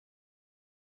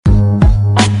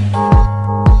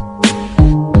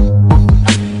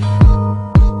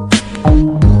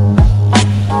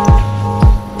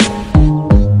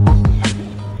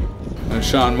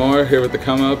Sean Morr here with the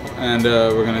come up, and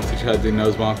we're going to teach you how to do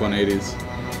nose bonk 180s.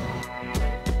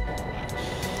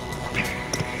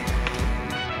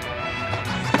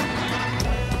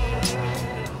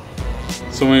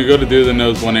 So when you go to do the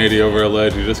nose 180 over a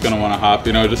ledge, you're just going to want to hop,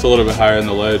 just a little bit higher in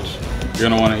the ledge. You're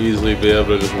going to want to easily be able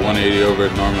to just 180 over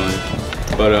it normally.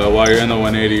 But while you're in the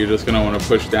 180, you're just going to want to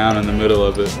push down in the middle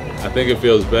of it. I think it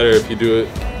feels better if you do it,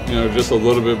 just a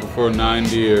little bit before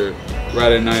 90 or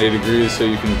right at 90 degrees, so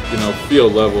you can, feel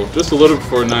level. Just a little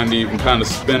before 90, you can kind of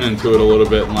spin into it a little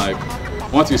bit,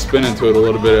 and once you spin into it a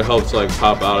little bit, it helps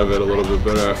pop out of it a little bit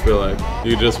better. I feel like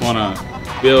you just want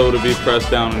to be able to be pressed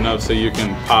down enough so you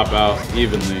can pop out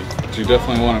evenly. But you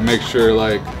definitely want to make sure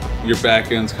your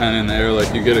back end's kind of in the air,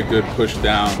 you get a good push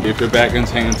down. If your back end's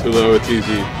hanging too low, it's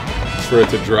easy for it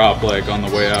to drop on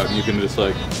the way out, and you can just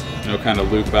kind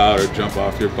of loop out or jump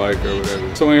off your bike or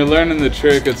whatever. So when you're learning the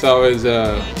trick, it's always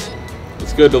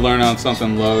it's good to learn on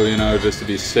something low, just to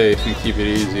be safe and keep it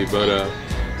easy. But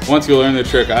once you learn the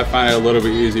trick, I find it a little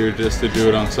bit easier just to do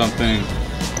it on something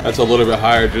that's a little bit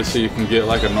higher, just so you can get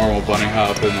a normal bunny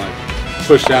hop and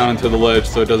push down into the ledge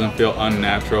so it doesn't feel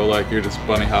unnatural, like you're just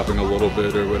bunny hopping a little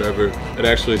bit or whatever. It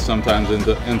actually sometimes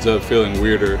ends up feeling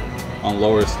weirder on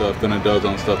lower stuff than it does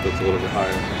on stuff that's a little bit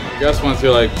higher. I guess once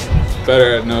you're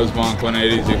better at nose bonk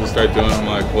 180s, you can start doing them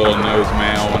little nose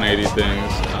manual 180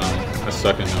 things. I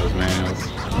suck at nose manuals.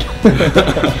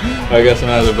 I guess I'm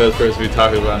not the best person to be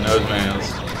talking about nose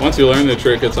manuals. Once you learn the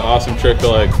trick, it's an awesome trick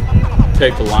to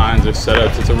take the lines or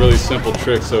setups. It's a really simple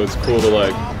trick, so it's cool to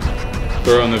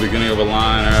throw in the beginning of a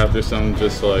line or after some,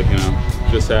 just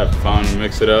just have fun,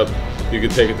 mix it up. You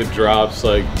could take it to drops,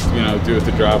 do it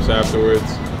to drops afterwards.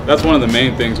 That's one of the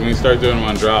main things when you start doing them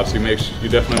on drops. You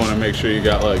definitely want to make sure you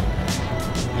got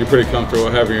you're pretty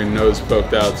comfortable having your nose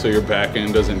poked out so your back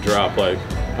end doesn't drop.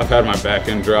 I've had my back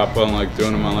end drop on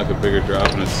doing them on a bigger drop,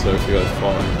 and it sucks. You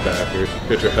fall on your back or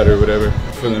hit your head or whatever.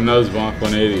 For the nose bonk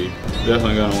 180,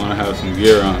 definitely gonna want to have some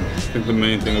gear on. I think the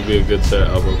main thing would be a good set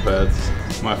of elbow pads.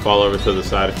 You might fall over to the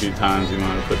side a few times. You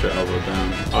want to put your elbow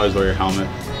down. Always wear your helmet.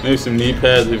 Maybe some knee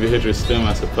pads if you hit your stem,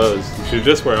 I suppose. You should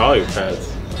just wear all your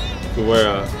pads. You could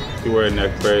wear a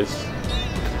neck brace.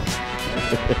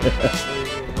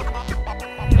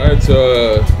 Alright,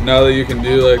 so now that you can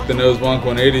do the nose bonk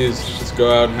 180s, just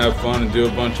go out and have fun and do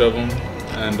a bunch of them.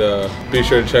 And be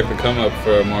sure to check the come up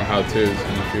for more how-tos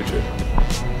in the future.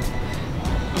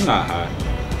 I'm not high.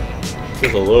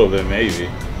 Just a little bit, maybe.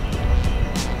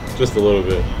 Just a little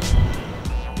bit.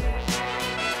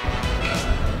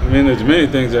 I mean, there's many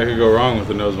things that could go wrong with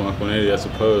the nose bonk 180, I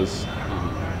suppose.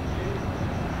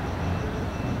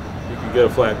 You could get a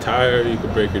flat tire, you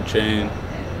could break your chain.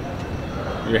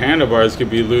 Your handlebars could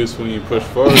be loose when you push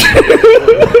forward.